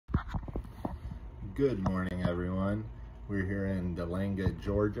Good morning, everyone. We're here in Delanga,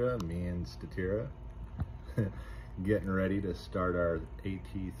 Georgia, me and Statira, getting ready to start our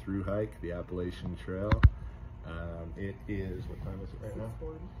AT through hike, the Appalachian Trail. It is, what time is it right now?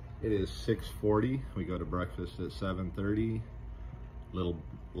 6:40. It is 6:40. We go to breakfast at 7:30. Little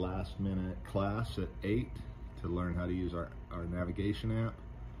last minute class at 8 to learn how to use our navigation app.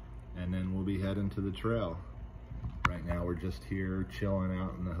 And then we'll be heading to the trail. Right now we're just here chilling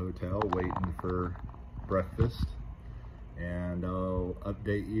out in the hotel waiting for breakfast, and I'll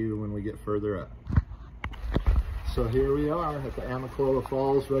update you when we get further up. So here we are at the Amicalola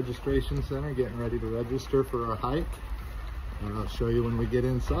Falls Registration Center getting ready to register for our hike, and I'll show you when we get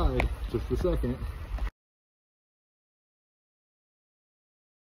inside. Just a second.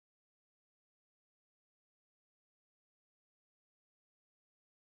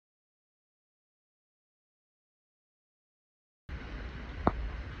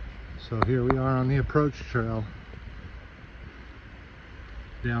 So here we are on the approach trail.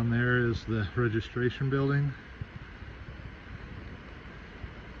 Down there is the registration building.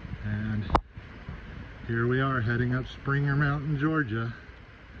 And here we are heading up Springer Mountain, Georgia.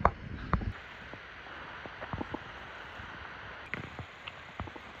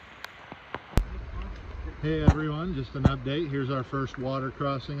 Hey everyone, just an update. Here's our first water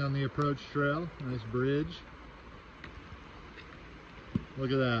crossing on the approach trail. Nice bridge.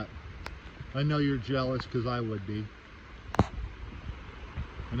 Look at that. I know you're jealous because I would be.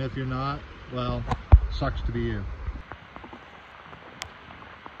 And if you're not, well, sucks to be you.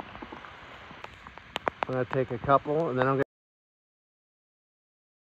 I'm gonna take a couple and then I'm gonna